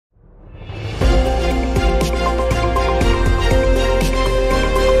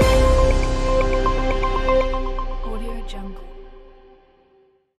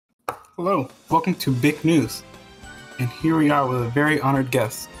Hello, welcome to Big News. And here we are with a very honored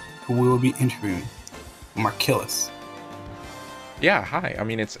guest who we will be interviewing, Markillis. Yeah, hi. I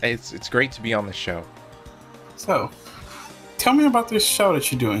mean, it's great to be on the show. So, tell me about this show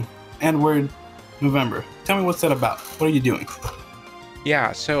that you're doing, N-Word November. Tell me what's that about. What are you doing?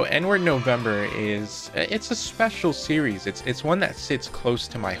 Yeah, so N-Word November it's a special series. It's one that sits close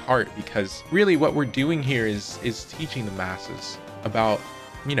to my heart because really what we're doing here is teaching the masses about,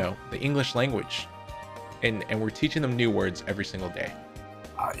 the English language. And we're teaching them new words every single day.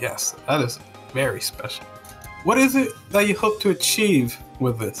 Yes, that is very special. What is it that you hope to achieve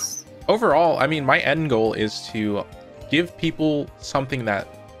with this? Overall, I mean, my end goal is to give people something that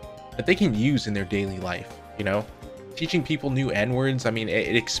they can use in their daily life, Teaching people new N-words, I mean,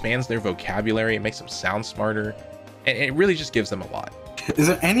 it expands their vocabulary, it makes them sound smarter, and it really just gives them a lot. Is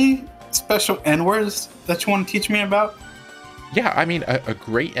there any special N-words that you want to teach me about? Yeah, I mean, a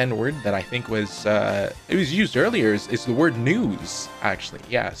great N-word that I think was used earlier is the word news, actually.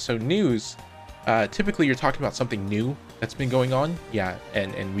 Yeah, so news, typically you're talking about something new that's been going on. Yeah,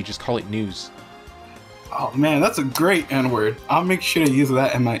 and we just call it news. Oh man, that's a great N-word. I'll make sure to use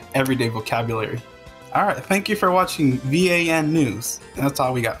that in my everyday vocabulary. All right, thank you for watching VAN News. And that's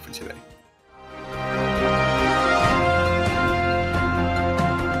all we got for today.